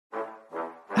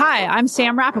Hi, I'm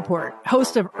Sam Rappaport,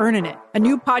 host of Earnin' It, a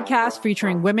new podcast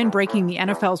featuring women breaking the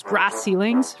NFL's glass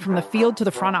ceilings from the field to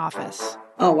the front office.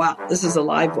 Oh, wow. This is a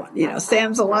live one.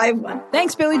 Sam's a live one.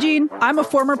 Thanks, Billie Jean. I'm a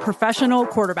former professional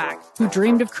quarterback who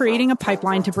dreamed of creating a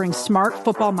pipeline to bring smart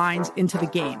football minds into the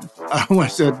game. I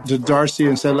went to Darcy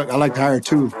and said, look, I'd like to hire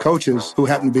 2 coaches who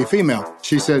happen to be female.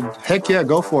 She said, heck yeah,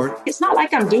 go for it. It's not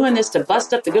like I'm doing this to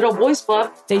bust up the good old boys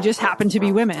club. They just happen to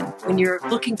be women. When you're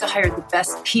looking to hire the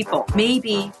best people,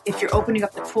 maybe if you're opening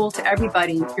up the pool to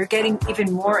everybody, you're getting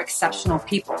even more exceptional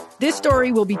people. This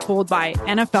story will be told by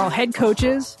NFL head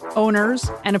coaches, owners,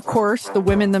 and of course, the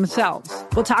women themselves.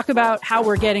 We'll talk about how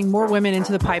we're getting more women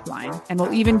into the pipeline, and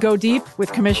we'll even go deep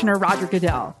with Commissioner Roger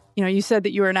Goodell. You said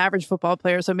that you were an average football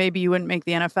player, so maybe you wouldn't make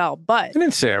the NFL, but... I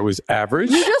didn't say I was average.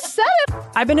 You just said it!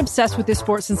 I've been obsessed with this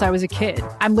sport since I was a kid.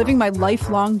 I'm living my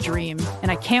lifelong dream,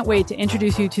 and I can't wait to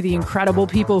introduce you to the incredible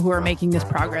people who are making this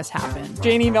progress happen.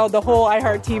 Jane emailed the whole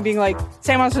iHeart team being like,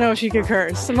 Sam wants to know if she could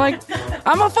curse. I'm like,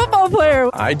 I'm a football player.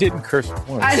 I didn't curse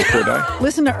once, did I?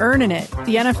 Listen to Earnin' It,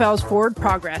 the NFL's Forward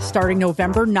Progress, starting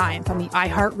November 9th on the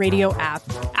iHeartRadio app,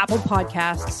 Apple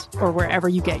Podcasts, or wherever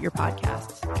you get your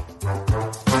podcasts.